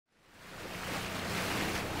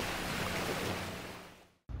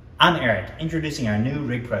I'm Eric, introducing our new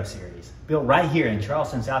RigPro Series. Built right here in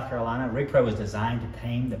Charleston, South Carolina, RigPro was designed to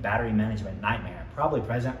tame the battery management nightmare probably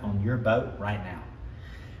present on your boat right now.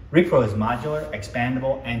 RigPro is modular,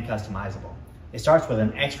 expandable, and customizable. It starts with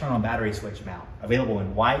an external battery switch mount, available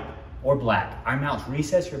in white or black. Our mounts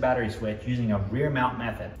recess your battery switch using a rear mount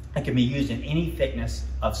method that can be used in any thickness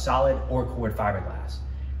of solid or cord fiberglass.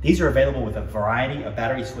 These are available with a variety of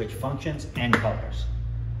battery switch functions and colors.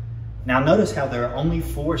 Now notice how there are only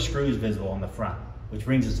 4 screws visible on the front, which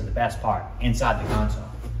brings us to the best part, inside the console.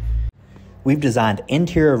 We've designed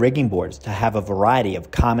interior rigging boards to have a variety of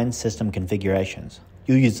common system configurations.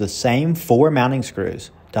 You'll use the same 4 mounting screws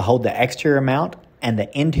to hold the exterior mount and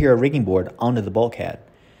the interior rigging board onto the bulkhead.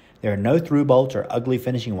 There are no through bolts or ugly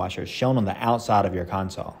finishing washers shown on the outside of your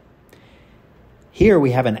console. Here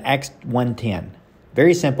we have an X110,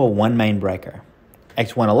 very simple 1 main breaker.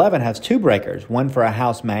 X111 has 2 breakers, one for a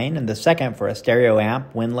house main and the second for a stereo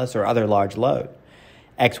amp, windlass, or other large load.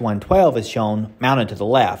 X112 is shown mounted to the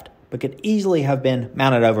left, but could easily have been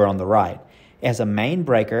mounted over on the right. It has a main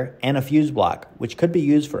breaker and a fuse block, which could be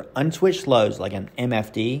used for unswitched loads like an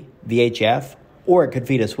MFD, VHF, or it could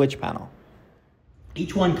feed a switch panel.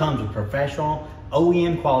 Each one comes with professional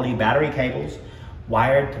OEM quality battery cables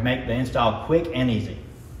wired to make the install quick and easy.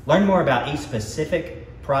 Learn more about each specific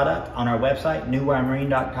product on our website,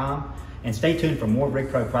 newwiremarine.com, and stay tuned for more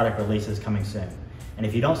RigPro product releases coming soon. And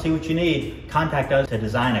if you don't see what you need, contact us to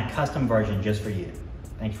design a custom version just for you.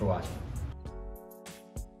 Thanks for watching.